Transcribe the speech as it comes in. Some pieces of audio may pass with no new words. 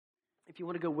If you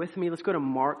want to go with me, let's go to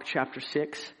Mark chapter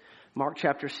 6. Mark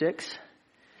chapter 6.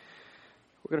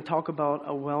 We're going to talk about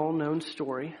a well-known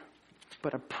story,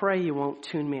 but I pray you won't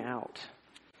tune me out.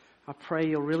 I pray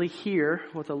you'll really hear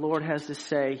what the Lord has to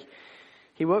say.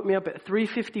 He woke me up at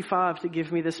 3:55 to give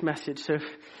me this message, so if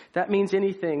that means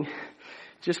anything,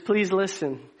 just please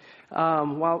listen.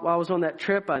 While I was on that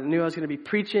trip, I knew I was going to be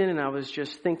preaching, and I was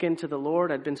just thinking to the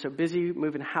Lord. I'd been so busy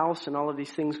moving house and all of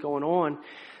these things going on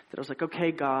that I was like,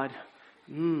 okay, God,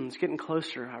 it's getting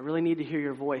closer. I really need to hear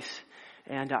your voice.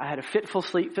 And I had a fitful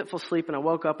sleep, and I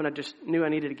woke up and I just knew I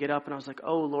needed to get up. And I was like,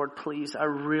 oh, Lord, please, I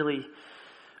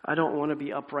don't want to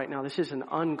be up right now. This is an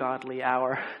ungodly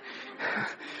hour.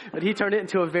 But he turned it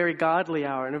into a very godly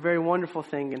hour and a very wonderful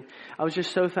thing. And I was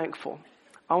just so thankful.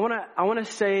 I want to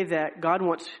say that God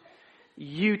wants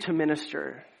you to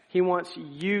minister. He wants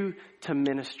you to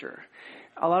minister.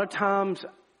 A lot of times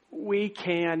we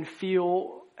can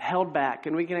feel held back,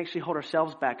 and we can actually hold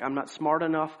ourselves back. I'm not smart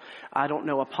enough. I don't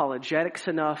know apologetics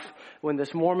enough. When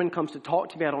this Mormon comes to talk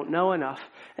to me, I don't know enough.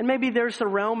 And maybe there's a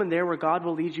realm in there where God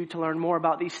will lead you to learn more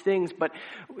about these things, but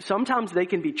sometimes they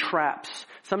can be traps.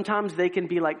 Sometimes they can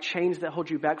be like chains that hold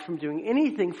you back from doing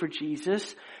anything for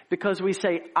Jesus because we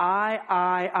say,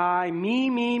 I,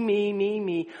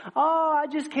 me. Oh, I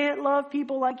just can't love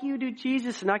people like you do,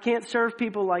 Jesus, and I can't serve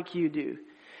people like you do.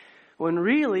 When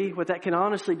really, what that can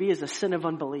honestly be is a sin of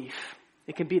unbelief.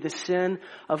 It can be the sin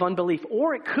of unbelief.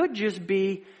 Or it could just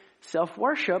be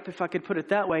self-worship, if I could put it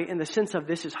that way, in the sense of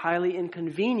this is highly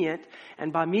inconvenient.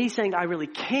 And by me saying I really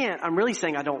can't, I'm really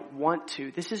saying I don't want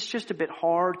to. This is just a bit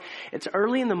hard. It's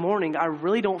early in the morning. I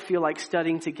really don't feel like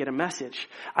studying to get a message.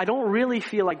 I don't really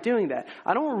feel like doing that.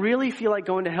 I don't really feel like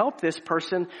going to help this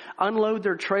person unload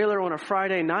their trailer on a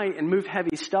Friday night and move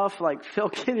heavy stuff like Phil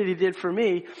Kennedy did for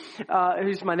me,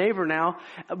 who's my neighbor now.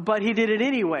 But he did it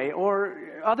anyway.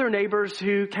 Or other neighbors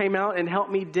who came out and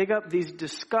helped me dig up these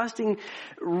disgusting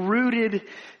rooted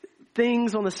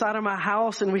things on the side of my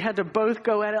house, and we had to both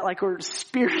go at it like we're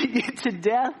spearing it to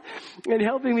death and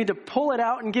helping me to pull it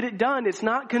out and get it done. It's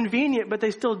not convenient, but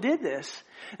they still did this.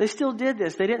 They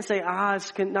didn't say,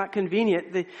 it's not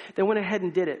convenient. They went ahead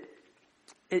and did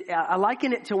it. I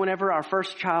liken it to whenever our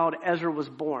first child, Ezra, was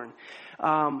born.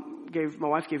 My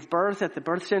wife gave birth at the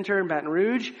birth center in Baton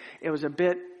Rouge. It was a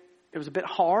bit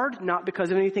hard, not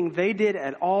because of anything they did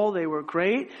at all. They were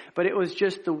great, but it was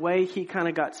just the way he kind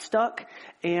of got stuck.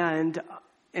 And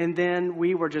then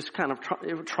we were just kind of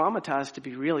traumatized, to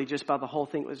be really, just by the whole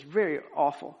thing. It was very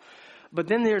awful. But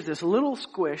then there's this little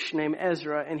squish named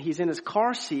Ezra, and he's in his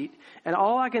car seat. And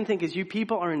all I can think is, you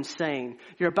people are insane.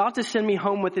 You're about to send me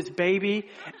home with this baby.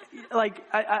 Like,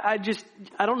 I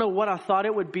don't know what I thought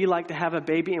it would be like to have a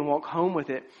baby and walk home with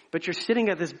it. But you're sitting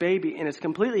at this baby, and it's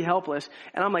completely helpless.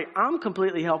 And I'm like, I'm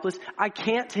completely helpless. I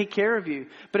can't take care of you.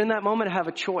 But in that moment, I have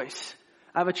a choice.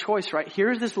 I have a choice, right?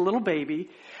 Here's this little baby.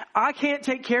 I can't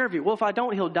take care of you. Well, if I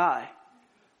don't, he'll die.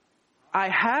 I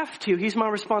have to. He's my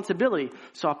responsibility.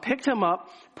 So I picked him up,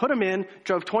 put him in,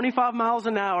 drove 25 miles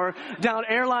an hour down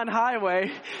Airline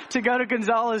Highway to go to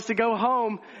Gonzales to go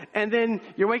home. And then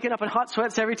you're waking up in hot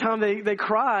sweats every time they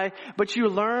cry. But you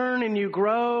learn and you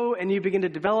grow and you begin to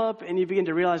develop and you begin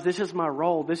to realize this is my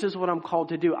role. This is what I'm called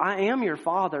to do. I am your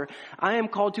father. I am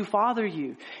called to father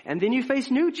you. And then you face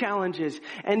new challenges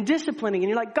and disciplining. And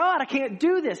you're like, God, I can't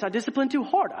do this. I discipline too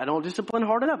hard. I don't discipline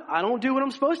hard enough. I don't do what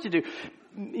I'm supposed to do.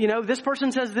 This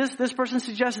person says this person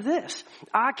suggests this.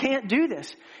 I can't do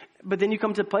this. But then you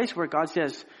come to a place where God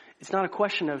says, it's not a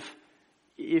question of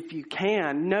if you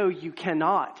can. No, you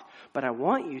cannot. But I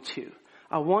want you to.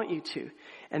 I want you to.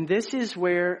 And this is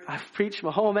where I've preached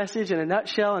my whole message in a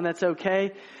nutshell, and that's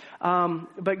okay.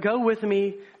 But go with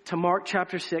me to Mark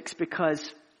chapter 6, because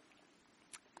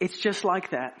it's just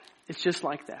like that. It's just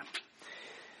like that.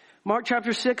 Mark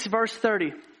chapter 6, verse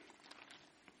 30.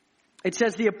 It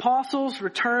says, the apostles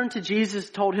returned to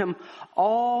Jesus, told him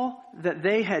all that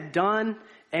they had done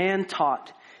and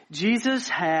taught. Jesus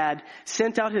had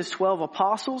sent out his 12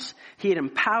 apostles. He had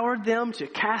empowered them to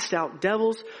cast out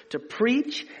devils, to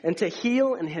preach, and to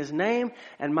heal in his name.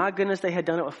 And my goodness, they had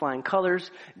done it with flying colors.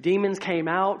 Demons came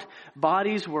out.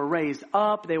 Bodies were raised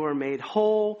up. They were made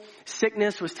whole.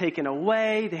 Sickness was taken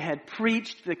away. They had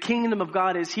preached, the kingdom of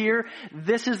God is here.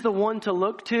 This is the one to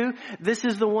look to. This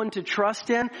is the one to trust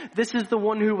in. This is the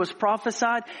one who was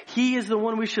prophesied. He is the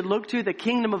one we should look to. The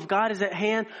kingdom of God is at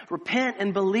hand. Repent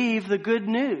and believe the good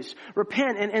news.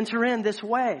 Repent and enter in this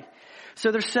way.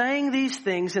 So they're saying these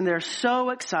things and they're so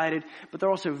excited, but they're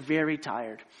also very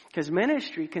tired. Because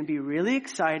ministry can be really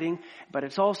exciting, but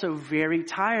it's also very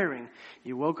tiring.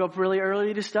 You woke up really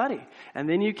early to study, and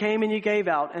then you came and you gave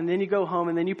out, and then you go home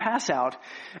and then you pass out.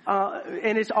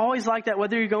 And it's always like that,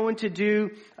 whether you're going to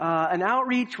do an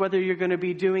outreach, whether you're going to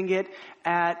be doing it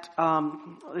at,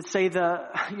 let's say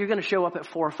you're going to show up at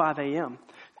 4 or 5 a.m.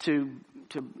 to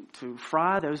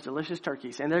fry those delicious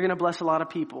turkeys, and they're going to bless a lot of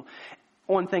people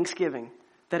on Thanksgiving.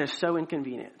 That is so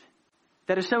inconvenient.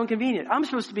 That is so inconvenient. I'm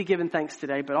supposed to be giving thanks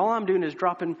today, but all I'm doing is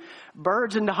dropping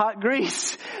birds into hot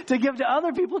grease to give to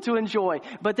other people to enjoy.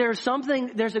 But there's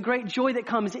a great joy that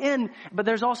comes in, but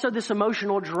there's also this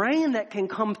emotional drain that can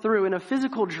come through and a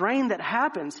physical drain that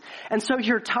happens. And so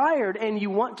you're tired and you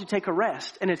want to take a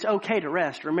rest, and it's okay to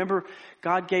rest. Remember,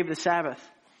 God gave the Sabbath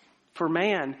for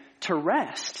man to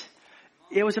rest.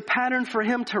 It was a pattern for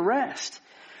him to rest.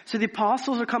 So the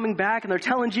apostles are coming back and they're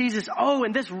telling Jesus,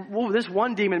 and this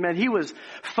one demon, man, he was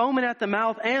foaming at the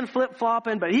mouth and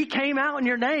flip-flopping, but he came out in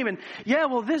your name. And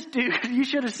this dude, you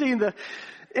should have seen the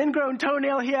ingrown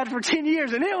toenail he had for 10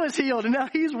 years and it was healed. And now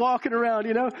he's walking around,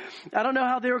 I don't know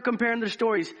how they were comparing their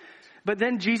stories. But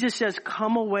then Jesus says,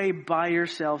 come away by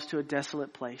yourselves to a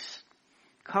desolate place.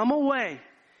 Come away.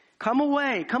 Come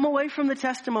away. Come away from the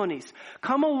testimonies.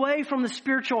 Come away from the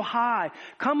spiritual high.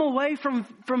 Come away from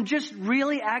just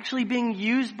really actually being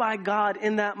used by God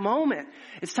in that moment.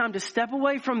 It's time to step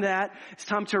away from that. It's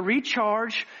time to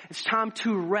recharge. It's time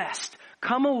to rest.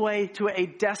 Come away to a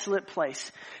desolate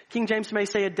place. King James may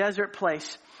say a desert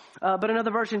place. But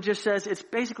another version just says it's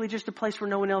basically just a place where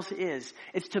no one else is.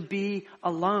 It's to be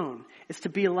alone. It's to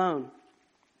be alone.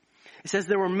 It says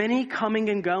there were many coming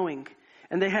and going,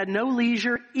 and they had no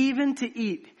leisure even to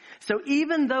eat. So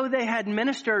even though they had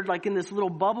ministered like in this little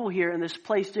bubble here in this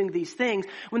place doing these things,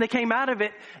 when they came out of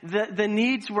it, the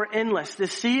needs were endless. The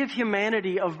sea of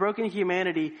humanity, of broken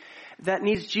humanity that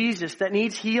needs Jesus, that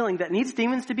needs healing, that needs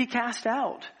demons to be cast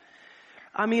out.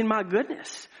 I mean, my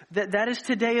goodness, that is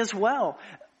today as well.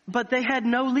 But they had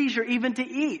no leisure even to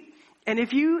eat. And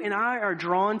if you and I are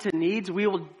drawn to needs, we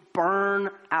will burn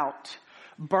out.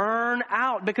 Burn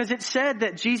out, because it said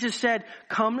that Jesus said,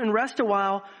 come and rest a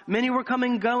while. Many were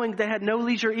coming and going. They had no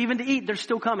leisure even to eat. They're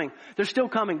still coming. They're still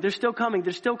coming. They're still coming.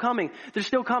 They're still coming. They're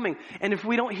still coming. And if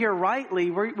we don't hear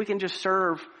rightly, we can just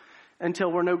serve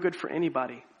until we're no good for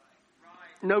anybody.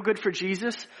 No good for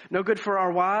Jesus. No good for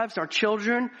our wives, our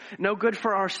children. No good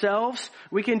for ourselves.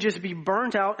 We can just be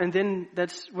burnt out, and then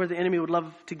that's where the enemy would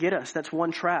love to get us. That's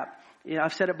one trap.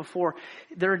 I've said it before.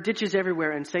 There are ditches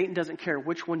everywhere, and Satan doesn't care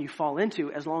which one you fall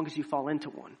into as long as you fall into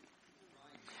one.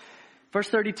 Verse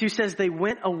 32 says they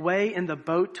went away in the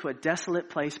boat to a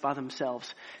desolate place by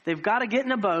themselves. They've got to get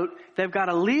in a boat. They've got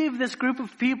to leave this group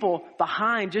of people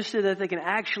behind just so that they can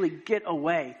actually get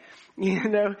away.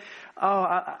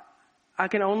 I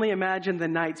can only imagine the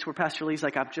nights where Pastor Lee's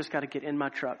like, I've just got to get in my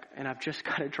truck and I've just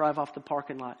got to drive off the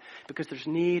parking lot because there's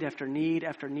need after need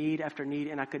after need after need.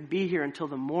 And I could be here until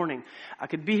the morning. I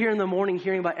could be here in the morning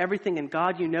hearing about everything. And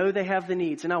God, they have the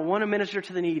needs. And I want to minister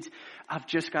to the needs. I've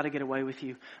just got to get away with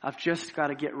you. I've just got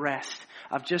to get rest.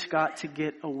 I've just got to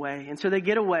get away. And so they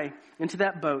get away into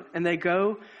that boat and they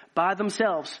go by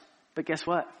themselves. But guess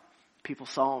what? People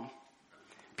saw them.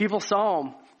 People saw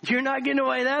them. You're not getting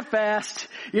away that fast.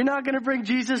 You're not going to bring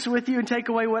Jesus with you and take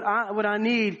away what I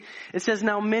need. It says,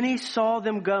 now many saw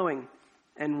them going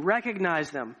and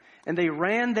recognized them. And they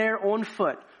ran there on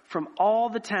foot from all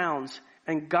the towns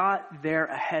and got there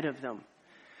ahead of them.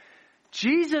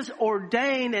 Jesus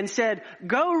ordained and said,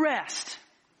 go rest.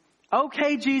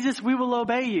 Okay, Jesus, we will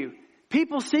obey you.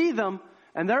 People see them.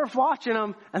 And they're watching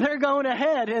them, and they're going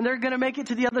ahead, and they're going to make it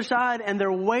to the other side, and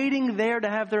they're waiting there to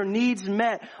have their needs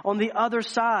met on the other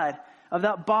side of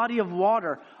that body of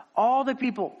water. All the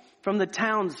people from the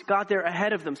towns got there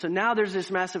ahead of them. So now there's this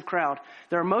massive crowd.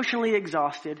 They're emotionally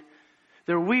exhausted.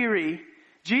 They're weary.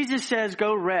 Jesus says,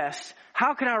 go rest.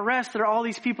 How can I rest? There are all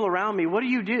these people around me. What do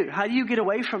you do? How do you get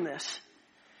away from this?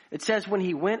 It says when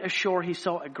he went ashore, he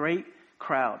saw a great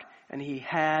crowd, and he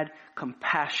had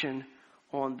compassion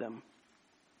on them.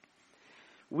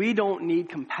 We don't need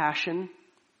compassion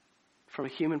from a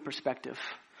human perspective.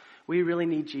 We really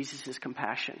need Jesus'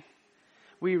 compassion.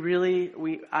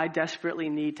 I desperately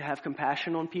need to have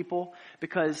compassion on people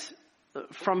because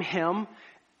if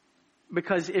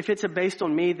it's based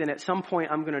on me, then at some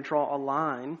point I'm going to draw a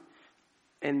line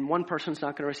and one person's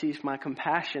not going to receive my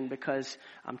compassion because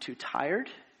I'm too tired.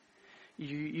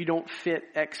 You don't fit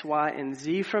X, Y, and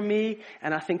Z from me,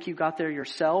 and I think you got there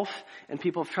yourself, and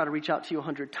people have tried to reach out to you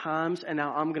 100 times, and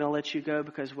now I'm going to let you go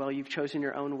because, well, you've chosen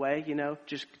your own way,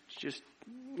 just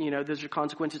those are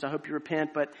consequences. I hope you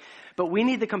repent. But we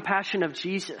need the compassion of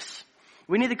Jesus.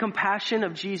 We need the compassion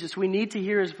of Jesus. We need to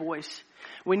hear his voice.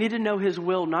 We need to know his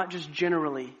will, not just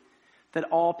generally, that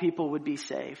all people would be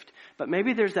saved. But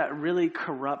maybe there's that really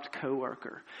corrupt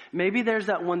coworker. Maybe there's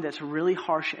that one that's really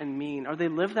harsh and mean. Or they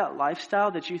live that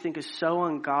lifestyle that you think is so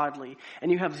ungodly.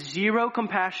 And you have zero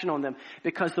compassion on them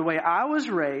because the way I was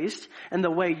raised and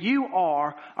the way you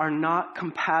are not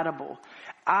compatible.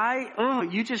 I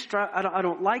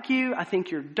don't like you. I think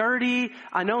you're dirty.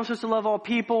 I know I'm supposed to love all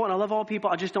people and I love all people.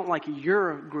 I just don't like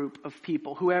your group of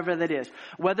people, whoever that is.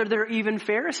 Whether they're even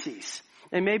Pharisees.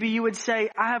 And maybe you would say,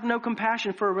 I have no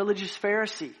compassion for a religious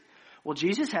Pharisee. Well,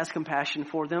 Jesus has compassion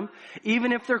for them.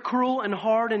 Even if they're cruel and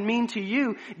hard and mean to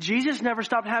you, Jesus never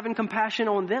stopped having compassion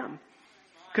on them.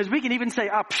 Because we can even say,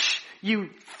 you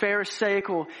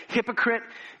Pharisaical hypocrite,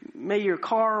 may your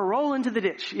car roll into the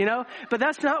ditch, But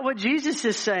that's not what Jesus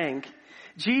is saying.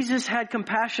 Jesus had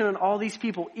compassion on all these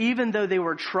people, even though they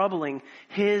were troubling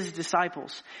his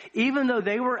disciples. Even though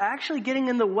they were actually getting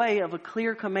in the way of a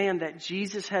clear command that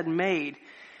Jesus had made.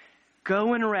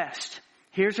 Go and rest.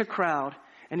 Here's a crowd.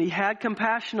 And he had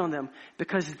compassion on them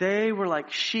because they were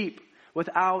like sheep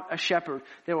without a shepherd.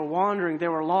 They were wandering. They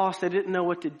were lost. They didn't know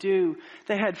what to do.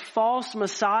 They had false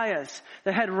messiahs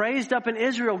that had raised up in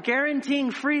Israel,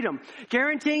 guaranteeing freedom,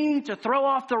 guaranteeing to throw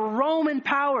off the Roman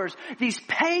powers, these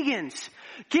pagans.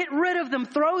 Get rid of them,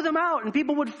 throw them out, and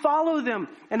people would follow them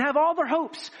and have all their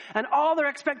hopes and all their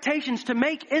expectations to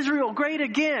make Israel great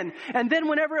again. And then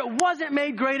whenever it wasn't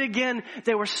made great again,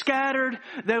 they were scattered,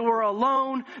 they were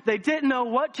alone, they didn't know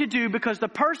what to do because the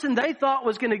person they thought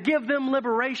was going to give them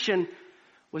liberation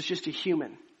was just a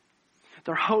human.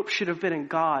 Their hope should have been in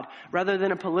God rather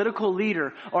than a political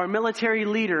leader or a military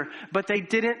leader, but they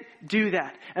didn't do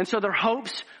that. And so their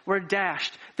hopes were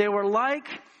dashed. They were like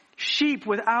sheep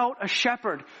without a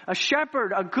shepherd,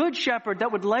 a good shepherd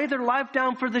that would lay their life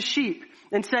down for the sheep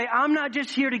and say, I'm not just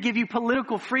here to give you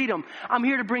political freedom. I'm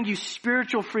here to bring you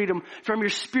spiritual freedom from your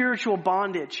spiritual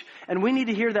bondage. And we need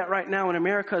to hear that right now in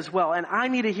America as well. And I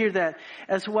need to hear that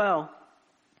as well.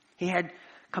 He had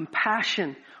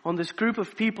compassion on this group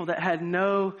of people that had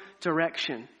no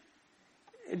direction.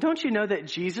 Don't you know that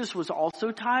Jesus was also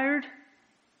tired?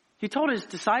 He told his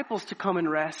disciples to come and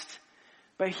rest.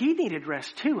 But he needed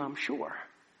rest too, I'm sure.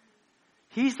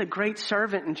 He's the great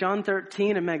servant in John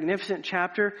 13, a magnificent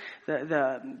chapter.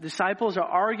 The disciples are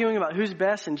arguing about who's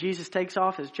best, and Jesus takes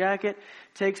off his jacket,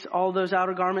 takes all those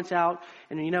outer garments out,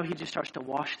 and he just starts to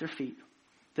wash their feet.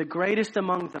 The greatest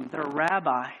among them, their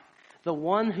rabbi, the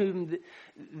one whom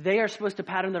they are supposed to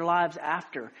pattern their lives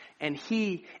after, and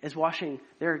he is washing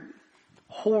their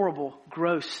horrible,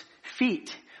 gross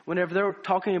feet whenever they're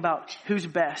talking about who's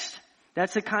best.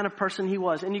 That's the kind of person he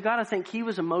was. And you got to think he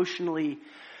was emotionally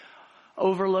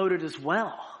overloaded as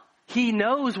well. He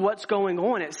knows what's going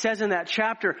on. It says in that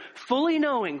chapter, fully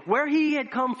knowing where he had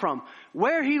come from,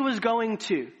 where he was going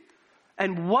to,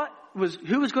 and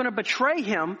who was going to betray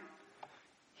him,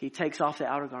 he takes off the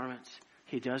outer garments.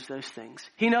 He does those things.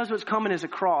 He knows what's coming as a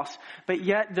cross, but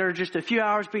yet there are just a few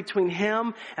hours between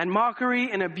him and mockery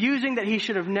and abusing that he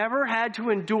should have never had to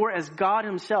endure as God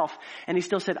himself. And he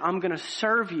still said, I'm going to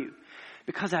serve you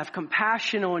because I have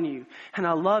compassion on you and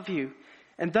I love you.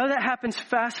 And though that happens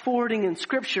fast forwarding in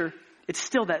Scripture, it's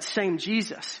still that same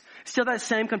Jesus. Still that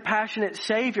same compassionate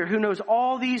Savior who knows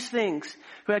all these things,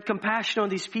 who had compassion on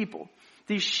these people,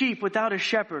 these sheep without a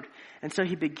shepherd. And so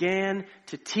he began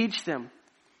to teach them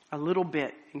a little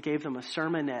bit and gave them a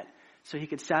sermonette so he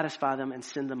could satisfy them and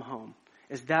send them home.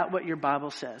 Is that what your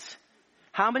Bible says?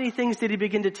 How many things did he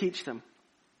begin to teach them?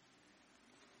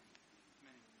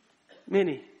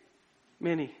 Many.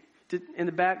 In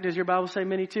the back, does your Bible say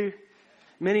many too?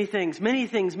 Many things.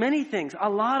 A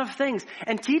lot of things.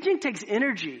 And teaching takes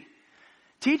energy.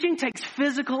 Teaching takes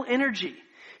physical energy.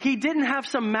 He didn't have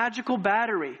some magical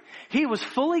battery. He was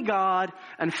fully God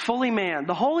and fully man.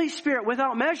 The Holy Spirit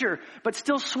without measure, but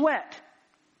still sweat.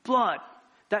 Blood.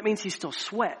 That means he still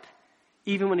sweat.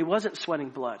 Even when he wasn't sweating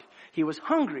blood. He was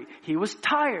hungry. He was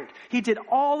tired. He did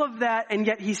all of that, and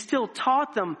yet he still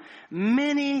taught them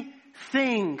many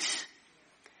things.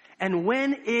 And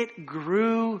when it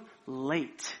grew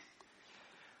late.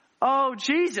 Oh,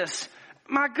 Jesus,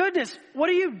 my goodness, what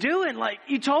are you doing?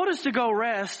 You told us to go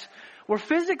rest. We're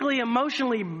physically,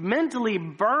 emotionally, mentally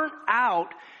burnt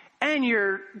out, and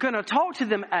you're going to talk to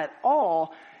them at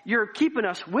all. You're keeping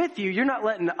us with you. You're not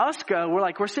letting us go.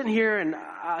 We're sitting here, and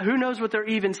who knows what they're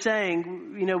even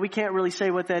saying. We can't really say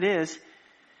what that is.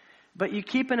 But you're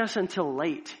keeping us until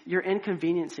late. You're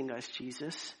inconveniencing us,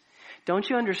 Jesus. Don't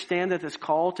you understand that this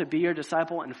call to be your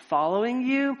disciple and following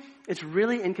you, it's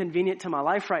really inconvenient to my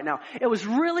life right now. It was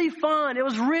really fun. It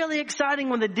was really exciting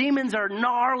when the demons are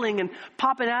gnarling and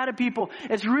popping out of people.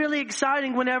 It's really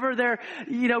exciting whenever they're,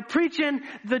 preaching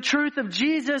the truth of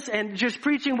Jesus and just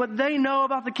preaching what they know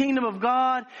about the kingdom of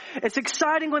God. It's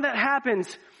exciting when that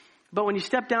happens. But when you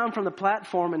step down from the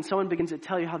platform and someone begins to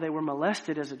tell you how they were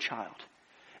molested as a child,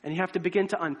 and you have to begin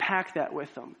to unpack that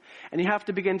with them. And you have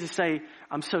to begin to say,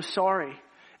 I'm so sorry.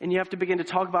 And you have to begin to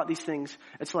talk about these things.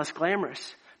 It's less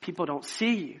glamorous. People don't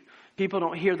see you. People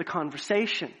don't hear the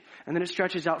conversation. And then it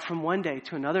stretches out from one day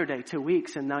to another day to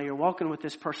weeks. And now you're walking with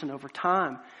this person over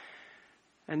time.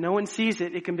 And no one sees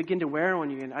it. It can begin to wear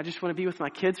on you. And I just want to be with my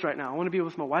kids right now. I want to be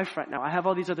with my wife right now. I have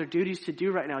all these other duties to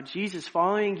do right now. Jesus,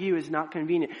 following you is not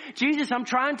convenient. Jesus, I'm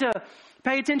trying to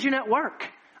pay attention at work.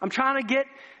 I'm trying to get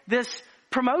this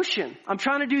promotion. I'm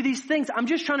trying to do these things. I'm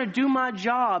just trying to do my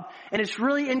job. And it's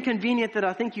really inconvenient that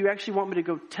I think you actually want me to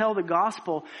go tell the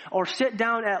gospel or sit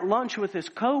down at lunch with this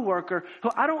coworker who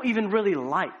I don't even really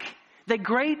like. They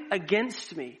grate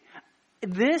against me.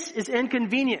 This is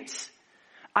inconvenience.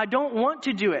 I don't want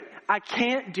to do it. I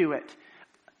can't do it.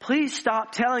 Please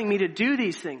stop telling me to do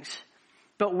these things.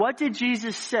 But what did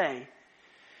Jesus say?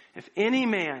 If any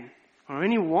man or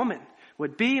any woman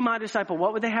would be my disciple,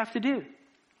 what would they have to do?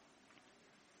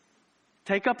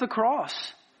 Take up the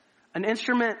cross, an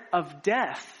instrument of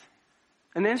death,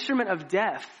 an instrument of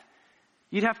death.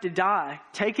 You'd have to die.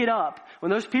 Take it up.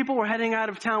 When those people were heading out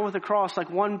of town with a cross, like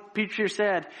one preacher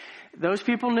said, those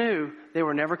people knew they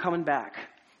were never coming back.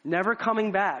 Never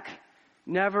coming back.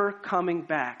 Never coming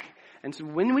back. And so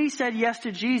when we said yes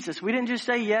to Jesus, we didn't just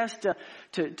say yes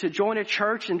to join a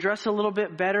church and dress a little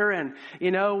bit better and,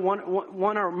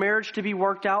 want our marriage to be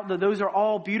worked out. Those are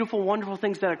all beautiful, wonderful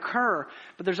things that occur.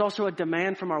 But there's also a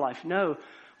demand from our life. No,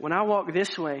 when I walk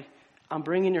this way, I'm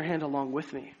bringing your hand along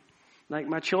with me. Like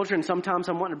my children, sometimes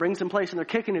I'm wanting to bring some place and they're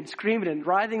kicking and screaming and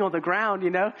writhing on the ground,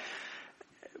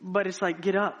 But it's like,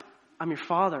 get up. I'm your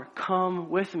father. Come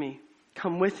with me.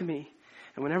 Come with me.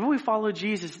 And whenever we follow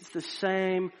Jesus, it's the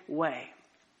same way.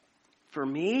 For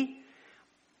me,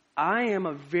 I am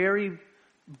a very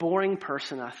boring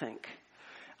person, I think.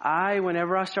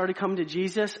 Whenever I started coming to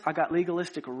Jesus, I got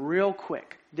legalistic real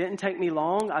quick. Didn't take me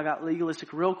long. I got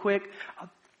legalistic real quick.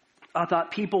 I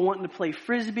thought people wanting to play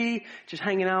frisbee, just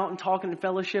hanging out and talking and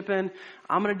fellowshipping.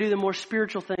 I'm going to do the more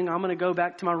spiritual thing. I'm going to go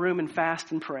back to my room and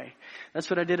fast and pray. That's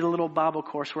what I did at a little Bible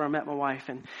course where I met my wife.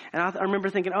 And I remember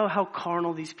thinking, oh, how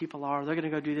carnal these people are. They're going to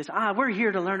go do this. We're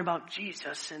here to learn about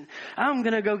Jesus. And I'm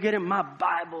going to go get in my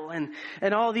Bible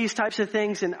and all these types of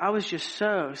things. And I was just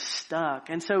so stuck.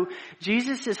 And so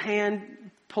Jesus' hand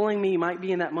pulling me might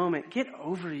be in that moment. Get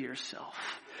over yourself.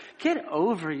 Get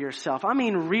over yourself. I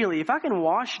mean, really, if I can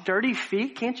wash dirty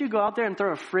feet, can't you go out there and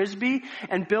throw a frisbee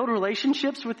and build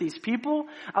relationships with these people?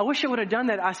 I wish I would have done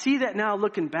that. I see that now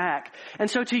looking back. And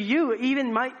so to you,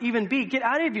 might even be, get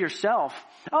out of yourself.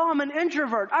 Oh, I'm an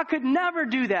introvert. I could never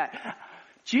do that.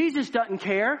 Jesus doesn't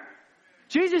care.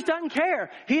 Jesus doesn't care.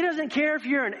 He doesn't care if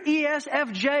you're an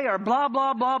ESFJ or blah,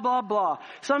 blah, blah, blah, blah.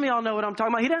 Some of y'all know what I'm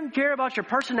talking about. He doesn't care about your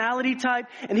personality type.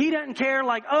 And he doesn't care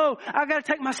like, oh, I got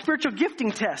to take my spiritual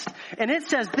gifting test. And it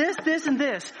says this, this, and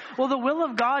this. Well, the will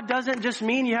of God doesn't just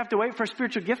mean you have to wait for a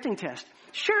spiritual gifting test.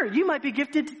 Sure, you might be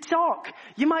gifted to talk.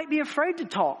 You might be afraid to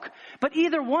talk. But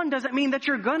either one doesn't mean that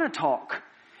you're going to talk.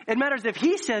 It matters if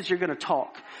he says you're going to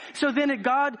talk. So then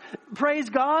praise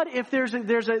God, if there's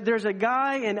a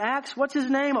guy in Acts, what's his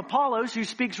name? Apollos, who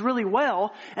speaks really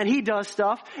well, and he does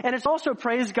stuff. And it's also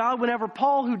praise God whenever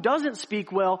Paul, who doesn't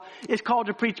speak well, is called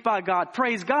to preach by God.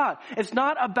 Praise God. It's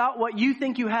not about what you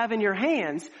think you have in your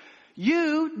hands.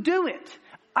 You do it.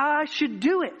 I should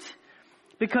do it.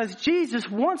 Because Jesus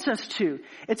wants us to.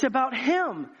 It's about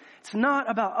him. It's not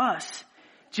about us.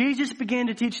 Jesus began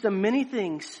to teach them many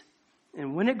things.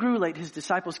 And when it grew late, his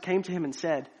disciples came to him and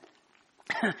said,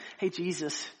 hey,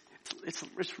 Jesus,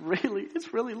 it's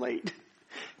really late.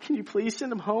 Can you please send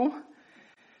them home?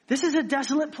 This is a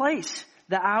desolate place.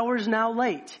 The hour's now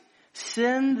late.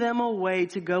 Send them away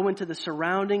to go into the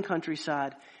surrounding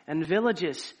countryside and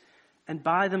villages and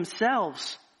buy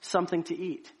themselves something to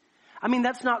eat. I mean,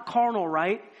 that's not carnal,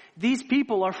 right? These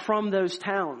people are from those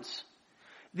towns.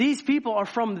 These people are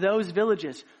from those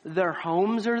villages. Their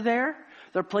homes are there.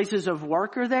 Their places of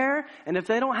work are there. And if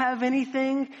they don't have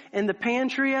anything in the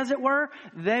pantry, as it were,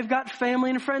 they've got family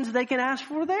and friends they can ask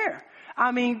for there.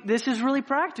 I mean, this is really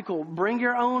practical. Bring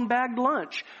your own bagged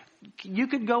lunch. You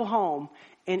could go home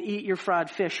and eat your fried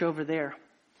fish over there.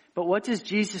 But what does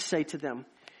Jesus say to them?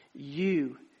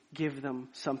 You give them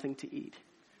something to eat.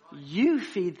 You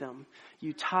feed them.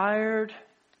 You tired,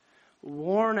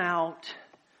 worn out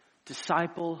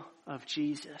disciple of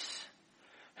Jesus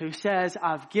who says,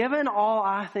 I've given all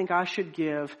I think I should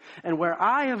give, and where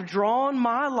I have drawn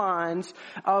my lines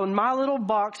on my little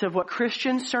box of what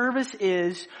Christian service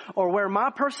is, or where my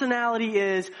personality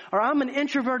is, or I'm an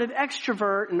introverted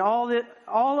extrovert and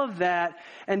all of that,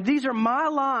 and these are my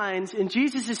lines, and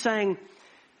Jesus is saying,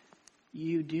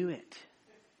 you do it.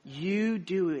 You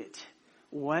do it.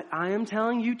 What I am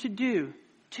telling you to do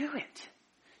it.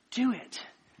 Do it.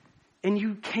 And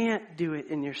you can't do it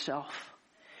in yourself.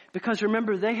 Because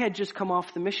remember, they had just come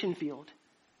off the mission field.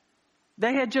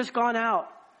 They had just gone out.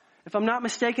 If I'm not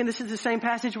mistaken, this is the same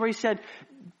passage where he said,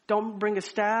 don't bring a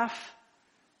staff.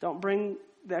 Don't bring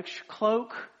the extra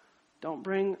cloak. Don't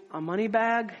bring a money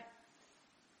bag.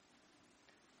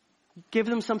 Give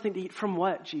them something to eat. From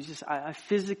what, Jesus? I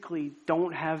physically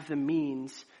don't have the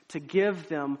means to give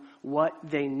them what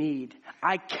they need.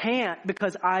 I can't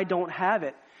because I don't have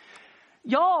it.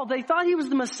 Y'all, they thought he was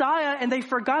the Messiah and they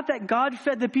forgot that God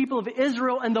fed the people of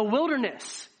Israel in the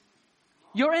wilderness.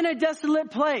 You're in a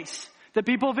desolate place. The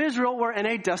people of Israel were in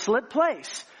a desolate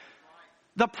place.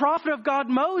 The prophet of God,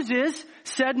 Moses,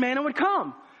 said manna would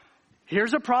come.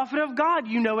 Here's a prophet of God.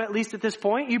 You know, at least at this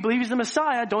point, you believe he's the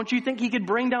Messiah. Don't you think he could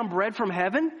bring down bread from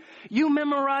heaven? You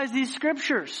memorized these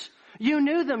scriptures. You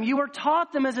knew them. You were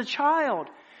taught them as a child.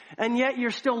 And yet you're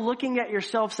still looking at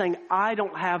yourself saying, I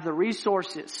don't have the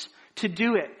resources to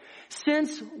do it.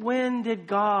 Since when did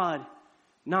God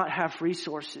not have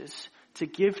resources to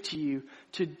give to you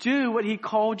to do what he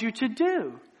called you to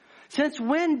do? Since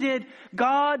when did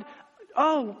God,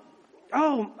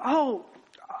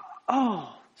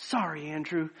 sorry,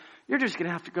 Andrew, you're just going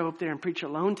to have to go up there and preach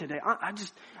alone today.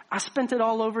 I spent it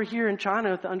all over here in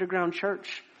China at the underground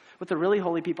church with the really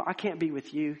holy people. I can't be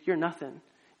with you. You're nothing.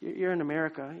 You're in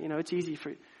America. You know, it's easy for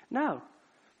you. No.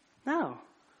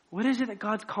 What is it that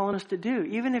God's calling us to do?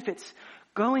 Even if it's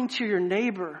going to your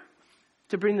neighbor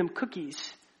to bring them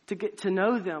cookies, to get to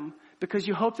know them, because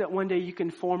you hope that one day you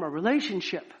can form a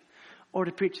relationship, or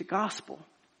to preach the gospel.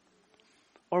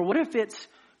 Or what if it's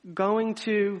going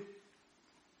to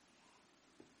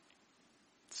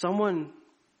someone,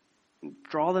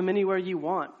 draw them anywhere you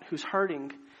want, who's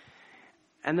hurting,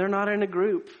 and they're not in a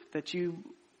group that you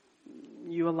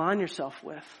align yourself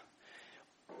with,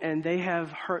 and they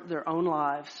have hurt their own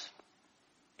lives,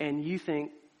 and you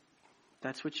think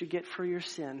that's what you get for your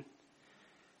sin,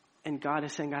 and God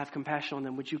is saying, I have compassion on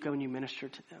them. Would you go and you minister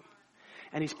to them?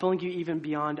 And he's pulling you even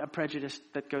beyond a prejudice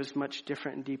that goes much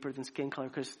different and deeper than skin color,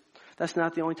 because that's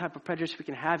not the only type of prejudice we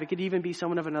can have. It could even be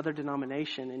someone of another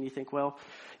denomination, and you think, well,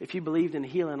 if you believed in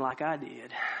healing like I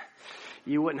did,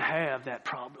 you wouldn't have that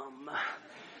problem.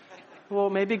 Well,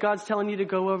 maybe God's telling you to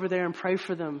go over there and pray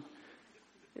for them.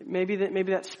 Maybe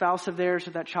that spouse of theirs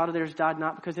or that child of theirs died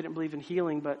not because they didn't believe in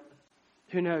healing, but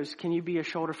who knows? Can you be a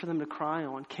shoulder for them to cry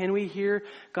on? Can we hear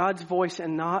God's voice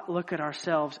and not look at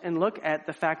ourselves and look at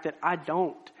the fact that I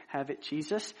don't have it,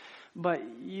 Jesus, but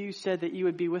you said that you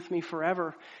would be with me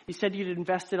forever. You said you'd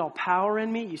invested all power in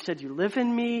me. You said you live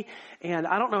in me, and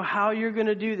I don't know how you're going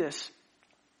to do this.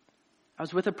 I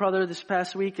was with a brother this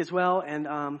past week as well, and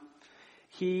I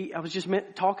was just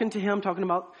talking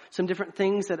about some different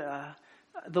things that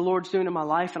the Lord's doing in my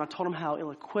life, and I told him how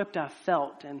ill-equipped I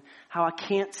felt and how I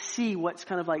can't see what's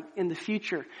kind of like in the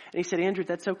future. And he said, Andrew,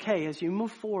 that's okay. As you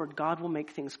move forward, God will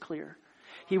make things clear.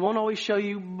 He won't always show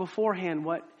you beforehand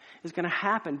what is going to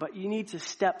happen, but you need to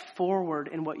step forward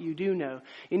in what you do know.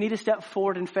 You need to step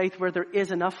forward in faith where there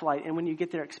is enough light, and when you get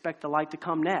there, expect the light to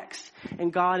come next.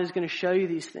 And God is going to show you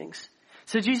these things.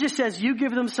 So Jesus says, you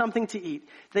give them something to eat.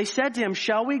 They said to him,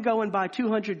 shall we go and buy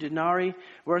 200 denarii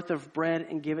worth of bread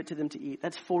and give it to them to eat?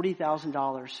 That's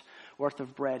 $40,000 worth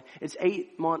of bread. It's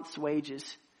 8 months' wages.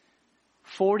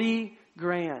 40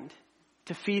 grand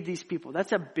to feed these people.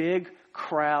 That's a big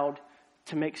crowd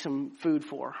to make some food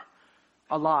for.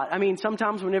 A lot. I mean,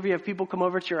 sometimes whenever you have people come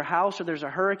over to your house or there's a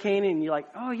hurricane and you're like,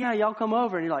 oh yeah, y'all come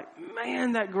over. And you're like,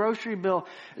 man, that grocery bill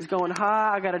is going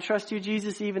high. I got to trust you,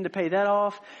 Jesus, even to pay that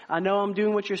off. I know I'm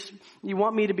doing what you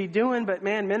want me to be doing, but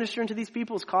man, ministering to these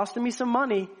people is costing me some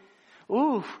money.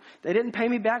 Ooh, they didn't pay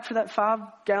me back for that 5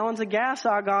 gallons of gas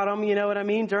I got them, you know what I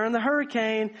mean, during the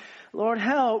hurricane. Lord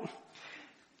help.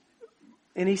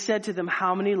 And he said to them,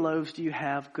 how many loaves do you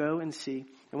have? Go and see.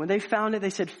 And when they found it, they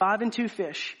said 5 and 2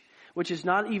 fish. Which is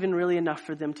not even really enough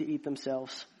for them to eat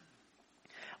themselves.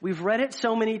 We've read it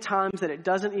so many times that it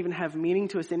doesn't even have meaning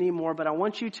to us anymore, but I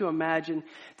want you to imagine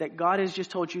that God has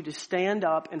just told you to stand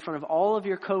up in front of all of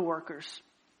your coworkers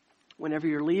whenever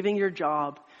you're leaving your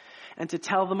job and to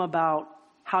tell them about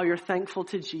how you're thankful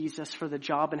to Jesus for the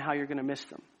job and how you're going to miss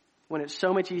them. When it's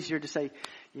so much easier to say,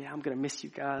 yeah, I'm going to miss you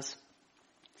guys.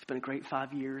 It's been a great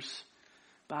 5 years.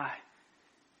 Bye.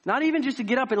 Not even just to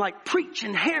get up and like preach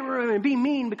and hammer and be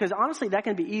mean, because honestly that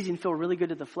can be easy and feel really good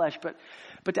to the flesh, but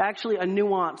to actually a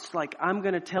nuance, like I'm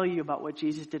going to tell you about what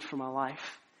Jesus did for my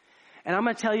life. And I'm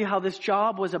going to tell you how this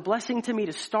job was a blessing to me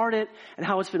to start it and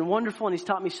how it's been wonderful and he's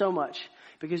taught me so much.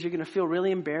 Because you're going to feel really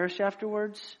embarrassed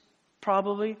afterwards,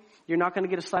 probably. You're not going to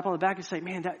get a slap on the back and say,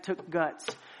 man, that took guts.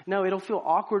 No, it'll feel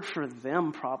awkward for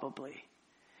them probably.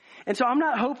 And so I'm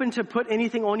not hoping to put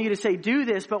anything on you to say do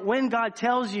this, but when God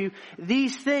tells you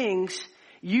these things,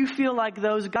 you feel like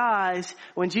those guys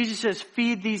when Jesus says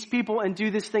feed these people and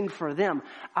do this thing for them.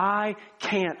 I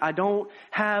can't. I don't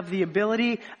have the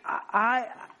ability.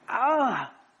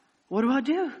 What do I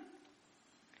do?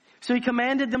 So he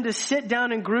commanded them to sit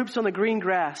down in groups on the green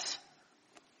grass.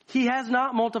 He has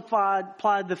not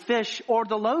multiplied the fish or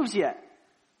the loaves yet.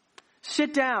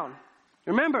 Sit down.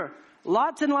 Remember,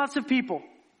 lots and lots of people.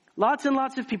 Lots and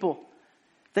lots of people.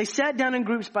 They sat down in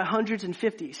groups by hundreds and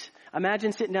fifties.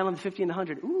 Imagine sitting down on the 50 and the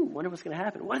 100. Ooh, wonder what's going to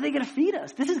happen. What are they going to feed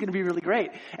us? This is going to be really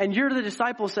great. And you're the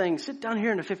disciples saying, sit down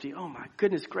here in the 50. Oh my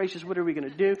goodness gracious, what are we going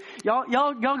to do?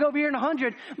 Y'all go over here in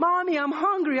 100. Mommy, I'm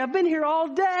hungry. I've been here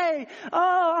all day.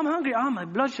 Oh, I'm hungry. Oh, my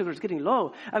blood sugar is getting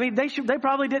low. I mean, they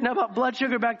probably didn't know about blood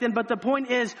sugar back then, but the point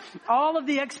is all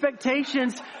the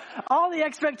expectations of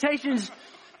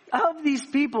these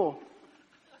people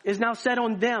is now set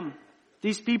on them.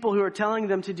 These people who are telling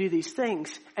them to do these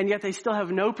things, and yet they still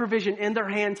have no provision in their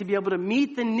hand to be able to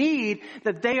meet the need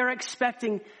that they are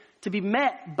expecting to be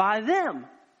met by them.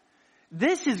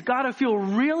 This has got to feel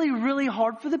really, really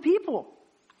hard for the people.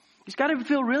 It's got to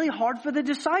feel really hard for the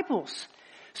disciples.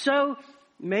 So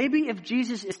maybe if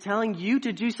Jesus is telling you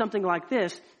to do something like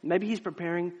this, maybe he's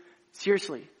preparing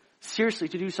seriously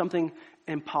to do something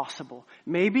impossible.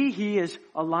 Maybe he is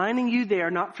aligning you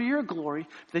there, not for your glory,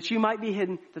 that you might be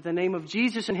hidden, that the name of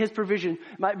Jesus and his provision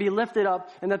might be lifted up,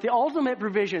 and that the ultimate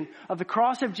provision of the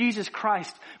cross of Jesus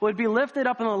Christ would be lifted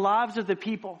up in the lives of the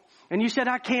people. And you said,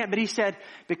 I can't, but he said,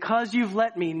 because you've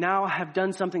let me, now I have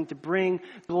done something to bring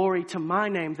glory to my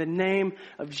name, the name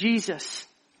of Jesus.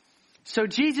 So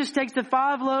Jesus takes the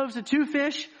 5 loaves, the 2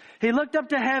 fish, he looked up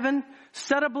to heaven,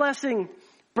 said a blessing,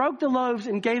 broke the loaves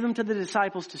and gave them to the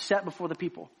disciples to set before the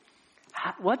people.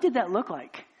 What did that look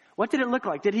like? What did it look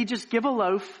like? Did he just give a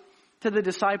loaf to the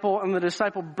disciple and the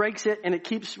disciple breaks it and it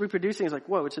keeps reproducing? It's like,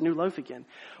 whoa, it's a new loaf again.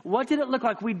 What did it look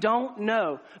like? We don't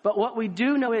know. But what we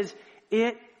do know is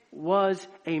it was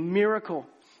a miracle.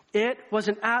 It was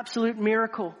an absolute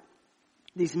miracle.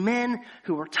 These men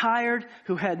who were tired,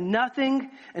 who had nothing,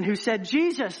 and who said,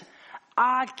 Jesus,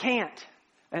 I can't.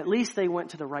 At least they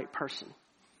went to the right person.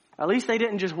 At least they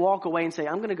didn't just walk away and say,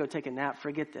 I'm going to go take a nap.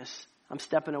 Forget this. I'm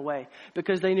stepping away.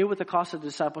 Because they knew what the cost of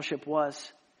discipleship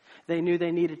was. They knew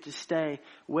they needed to stay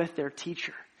with their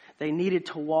teacher. They needed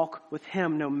to walk with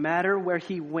him no matter where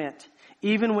he went,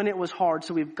 even when it was hard.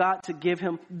 So we've got to give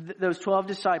him, those 12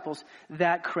 disciples,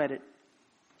 that credit.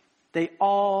 They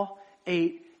all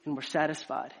ate and were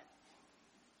satisfied.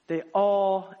 They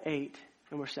all ate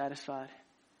and were satisfied.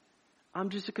 I'm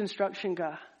just a construction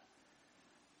guy.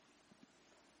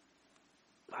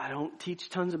 I don't teach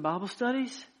tons of Bible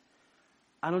studies.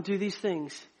 I don't do these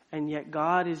things. And yet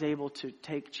God is able to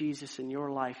take Jesus in your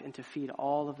life and to feed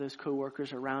all of those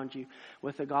coworkers around you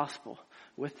with the gospel,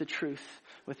 with the truth,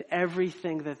 with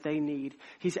everything that they need.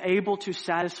 He's able to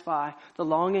satisfy the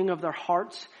longing of their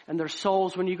hearts and their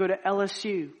souls. When you go to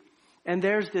LSU and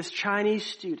there's this Chinese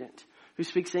student who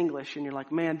speaks English and you're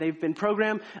like, man, they've been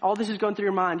programmed. All this is going through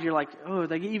your mind. You're like, oh, are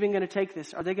they even going to take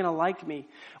this? Are they going to like me?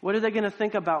 What are they going to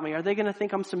think about me? Are they going to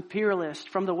think I'm some imperialist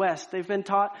from the West? They've been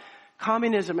taught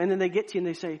communism, and then they get to you and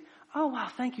they say, oh, wow,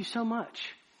 thank you so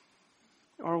much.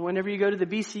 Or whenever you go to the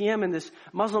BCM and this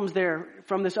Muslims there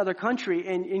from this other country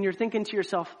and you're thinking to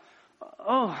yourself,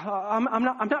 oh,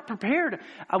 I'm not prepared.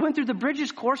 I went through the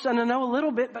Bridges course and I know a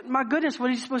little bit, but my goodness, what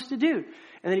are you supposed to do?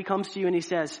 And then he comes to you and he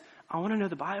says, I want to know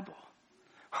the Bible.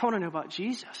 I want to know about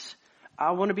Jesus.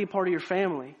 I want to be part of your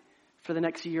family for the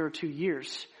next year or 2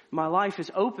 years. My life is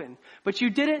open. But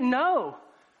you didn't know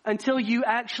until you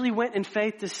actually went in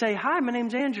faith to say, hi, my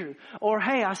name's Andrew. Or,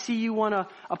 hey, I see you want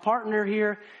a partner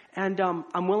here and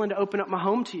I'm willing to open up my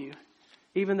home to you,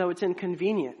 even though it's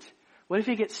inconvenient. What if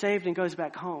he gets saved and goes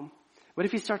back home? What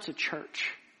if he starts a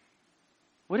church?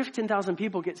 What if 10,000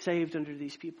 people get saved under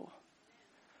these people?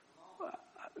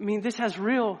 I mean, this has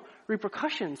real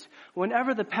repercussions.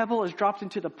 Whenever the pebble is dropped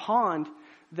into the pond,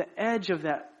 the edge of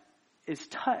that is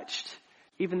touched,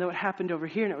 even though it happened over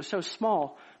here and it was so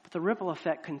small. But the ripple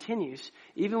effect continues.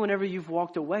 Even whenever you've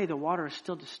walked away, the water is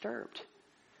still disturbed.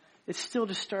 It's still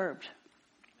disturbed.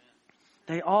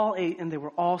 They all ate and they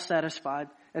were all satisfied.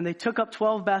 And they took up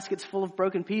 12 baskets full of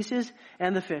broken pieces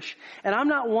and the fish. And I'm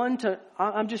not one to,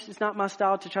 it's not my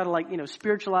style to try to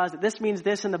spiritualize that this means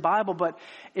this in the Bible. But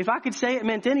if I could say it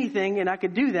meant anything and I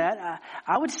could do that,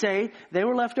 I would say they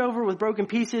were left over with broken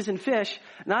pieces and fish.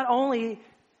 Not only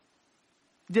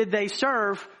did they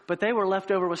serve, but they were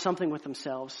left over with something with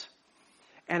themselves.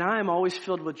 And I am always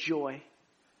filled with joy.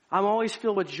 I'm always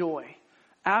filled with joy.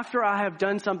 After I have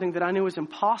done something that I knew was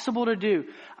impossible to do,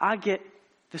 I get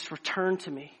this return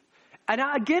to me. And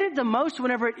I get it the most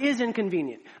whenever it is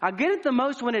inconvenient. I get it the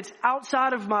most when it's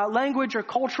outside of my language or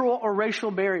cultural or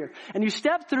racial barrier. And you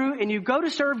step through and you go to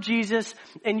serve Jesus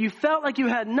and you felt like you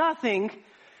had nothing.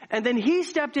 And then he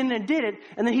stepped in and did it.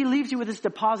 And then he leaves you with this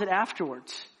deposit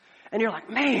afterwards. And you're like,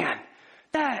 man,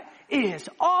 that is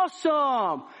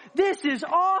awesome. This is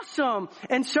awesome.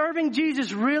 And serving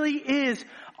Jesus really is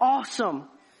awesome.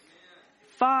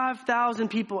 5,000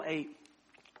 people ate.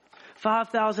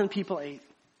 5,000 people ate.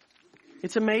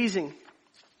 It's amazing.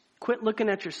 Quit looking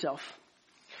at yourself.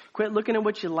 Quit looking at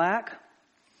what you lack.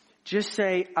 Just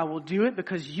say, I will do it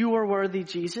because you are worthy,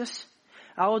 Jesus.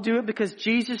 I will do it because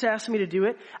Jesus asked me to do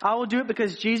it. I will do it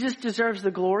because Jesus deserves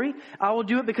the glory. I will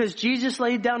do it because Jesus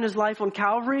laid down his life on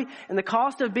Calvary. And the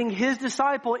cost of being his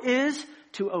disciple is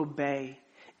to obey.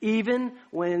 Even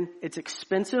when it's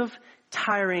expensive,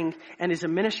 tiring, and is a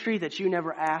ministry that you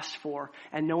never asked for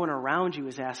and no one around you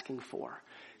is asking for.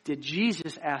 Did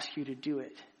Jesus ask you to do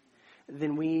it?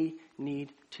 Then we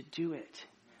need to do it.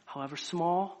 However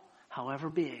small, however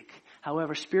big,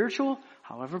 however spiritual,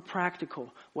 however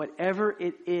practical, whatever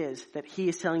it is that he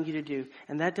is telling you to do.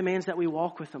 And that demands that we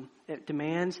walk with him. It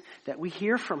demands that we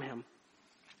hear from him.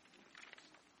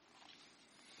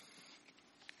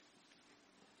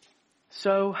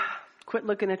 So quit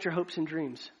looking at your hopes and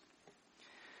dreams.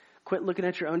 Quit looking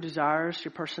at your own desires,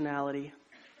 your personality.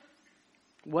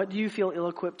 What do you feel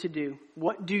ill-equipped to do?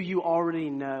 What do you already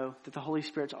know that the Holy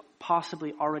Spirit's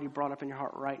possibly already brought up in your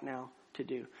heart right now to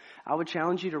do? I would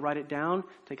challenge you to write it down,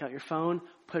 take out your phone,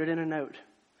 put it in a note.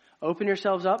 Open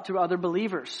yourselves up to other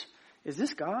believers. Is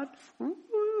this God?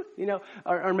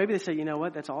 Or maybe they say, you know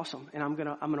what, that's awesome, and I'm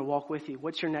gonna walk with you.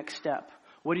 What's your next step?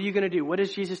 What are you gonna do? What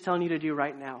is Jesus telling you to do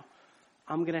right now?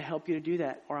 I'm going to help you to do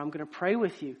that, or I'm going to pray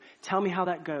with you. Tell me how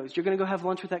that goes. You're going to go have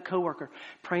lunch with that coworker,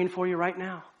 praying for you right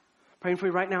now. Praying for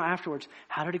you right now afterwards.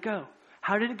 How did it go?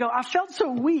 How did it go? I felt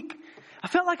so weak. I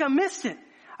felt like I missed it.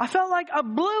 I felt like I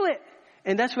blew it.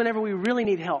 And that's whenever we really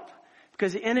need help.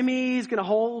 Because the enemy is going to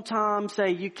whole time say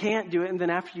you can't do it. And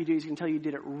then after you do, he's going to tell you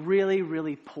did it really,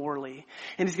 really poorly.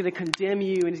 And he's going to condemn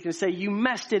you. And he's going to say you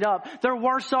messed it up. They're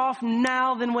worse off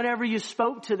now than whenever you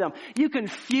spoke to them. You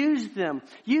confused them.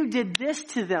 You did this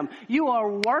to them. You are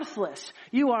worthless.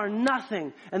 You are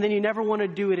nothing. And then you never want to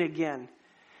do it again.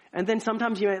 And then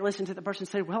sometimes you might listen to the person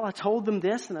say, well, I told them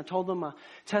this and I told them a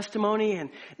testimony and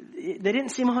they didn't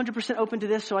seem 100% open to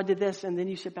this, so I did this. And then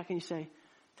you sit back and you say,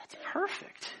 that's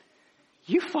perfect.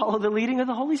 You follow the leading of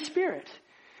the Holy Spirit.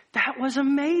 That was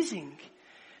amazing.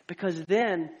 Because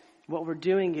then what we're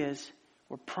doing is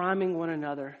we're priming one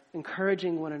another,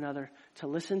 encouraging one another to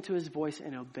listen to his voice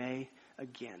and obey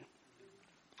again.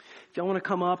 If y'all want to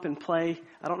come up and play,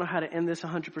 I don't know how to end this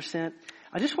 100%.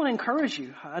 I just want to encourage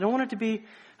you. I don't want it to be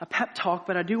a pep talk,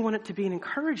 but I do want it to be an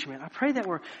encouragement. I pray that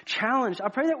we're challenged. I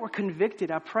pray that we're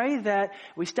convicted. I pray that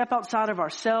we step outside of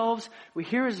ourselves, we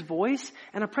hear his voice,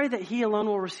 and I pray that he alone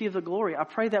will receive the glory. I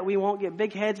pray that we won't get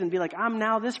big heads and be like, I'm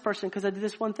now this person because I did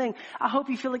this one thing. I hope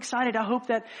you feel excited. I hope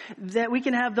that we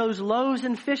can have those loaves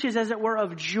and fishes, as it were,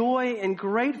 of joy and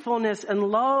gratefulness and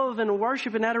love and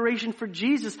worship and adoration for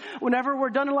Jesus. Whenever we're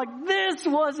done, like, this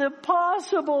was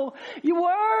impossible.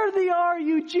 Worthy are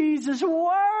you, Jesus.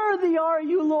 Worthy are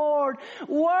you, Lord.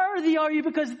 Worthy are you,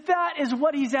 because that is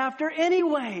what he's after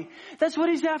anyway. That's what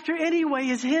he's after anyway,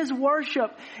 is his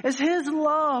worship, is his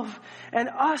love, and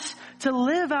us to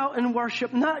live out in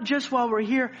worship, not just while we're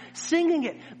here singing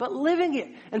it, but living it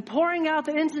and pouring out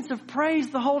the incense of praise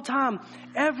the whole time,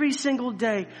 every single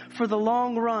day for the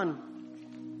long run.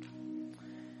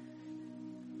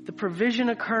 The provision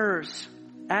occurs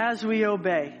as we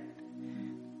obey.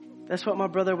 That's what my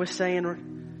brother was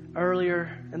saying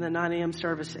earlier in the 9 a.m.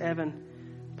 service, Evan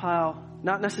Pyle.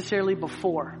 Not necessarily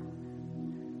before,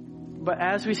 but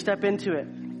as we step into it.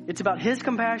 It's about his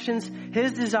compassions,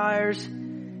 his desires,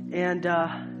 and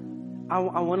I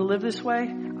want to live this way.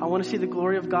 I want to see the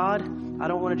glory of God. I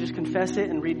don't want to just confess it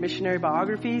and read missionary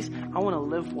biographies. I want to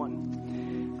live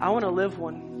one. I want to live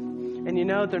one. And you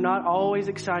know, they're not always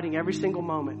exciting every single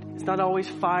moment. It's not always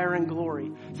fire and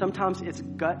glory. Sometimes it's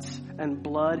guts and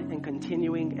blood and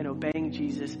continuing and obeying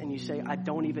Jesus. And you say, I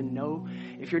don't even know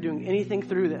if you're doing anything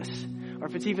through this or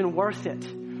if it's even worth it.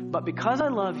 but because I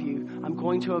love you, I'm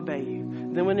going to obey you.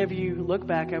 Then whenever you look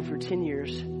back over 10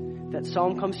 years, that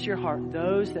psalm comes to your heart.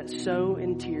 Those that sow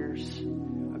in tears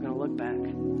are going to look back.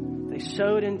 They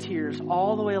sowed in tears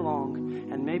all the way along,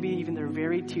 and maybe even their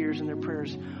very tears and their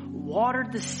prayers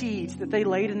watered the seeds that they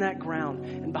laid in that ground,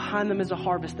 and behind them is a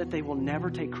harvest that they will never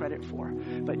take credit for.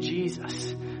 But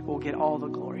Jesus will get all the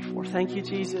glory for. Thank you,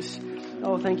 Jesus.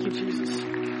 Oh, thank you, Jesus.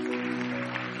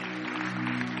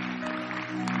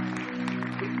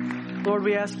 Lord,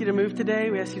 we ask you to move today.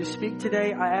 We ask you to speak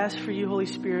today. I ask for you, Holy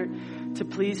Spirit, to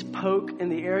please poke in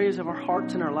the areas of our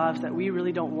hearts and our lives that we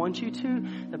really don't want you to.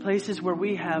 The places where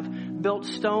we have built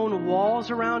stone walls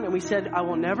around and we said, I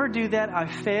will never do that. I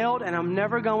failed and I'm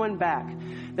never going back.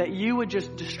 That you would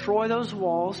just destroy those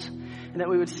walls and that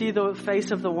we would see the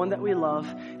face of the one that we love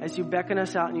as you beckon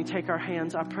us out and you take our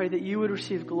hands. I pray that you would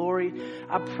receive glory.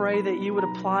 I pray that you would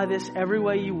apply this every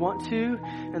way you want to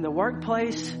in the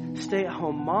workplace,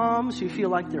 stay-at-home moms who feel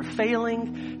like they're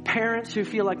failing, parents who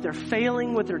feel like they're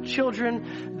failing with their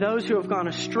children, those who have gone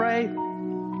astray,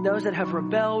 those that have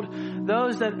rebelled,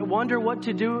 those that wonder what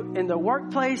to do in the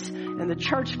workplace, in the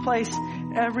church place,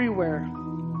 everywhere.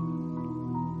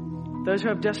 Those who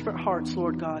have desperate hearts,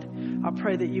 Lord God, I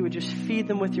pray that you would just feed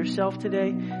them with yourself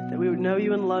today, that we would know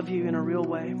you and love you in a real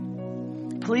way.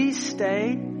 Please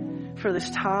stay for this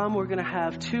time. We're going to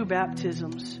have 2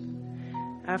 baptisms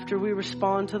after we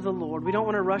respond to the Lord. We don't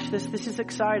want to rush this. This is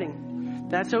exciting.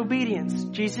 That's obedience.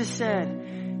 Jesus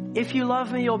said, if you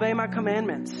love me, you obey my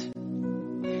commandments.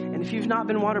 And if you've not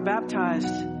been water baptized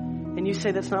and you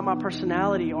say that's not my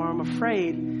personality or I'm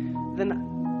afraid, then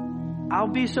I'll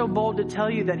be so bold to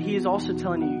tell you that he is also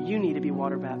telling you, you need to be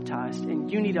water baptized and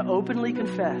you need to openly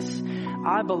confess,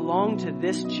 I belong to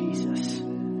this Jesus.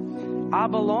 I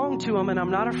belong to him and I'm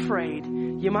not afraid.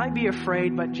 You might be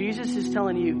afraid, but Jesus is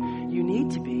telling you, you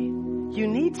need to be. You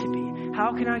need to be.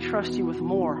 How can I trust you with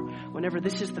more whenever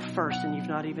this is the first and you've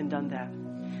not even done that?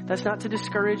 That's not to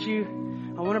discourage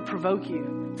you. I want to provoke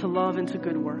you to love and to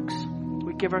good works.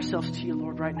 We give ourselves to you,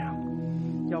 Lord, right now.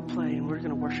 Y'all play and we're going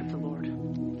to worship the Lord.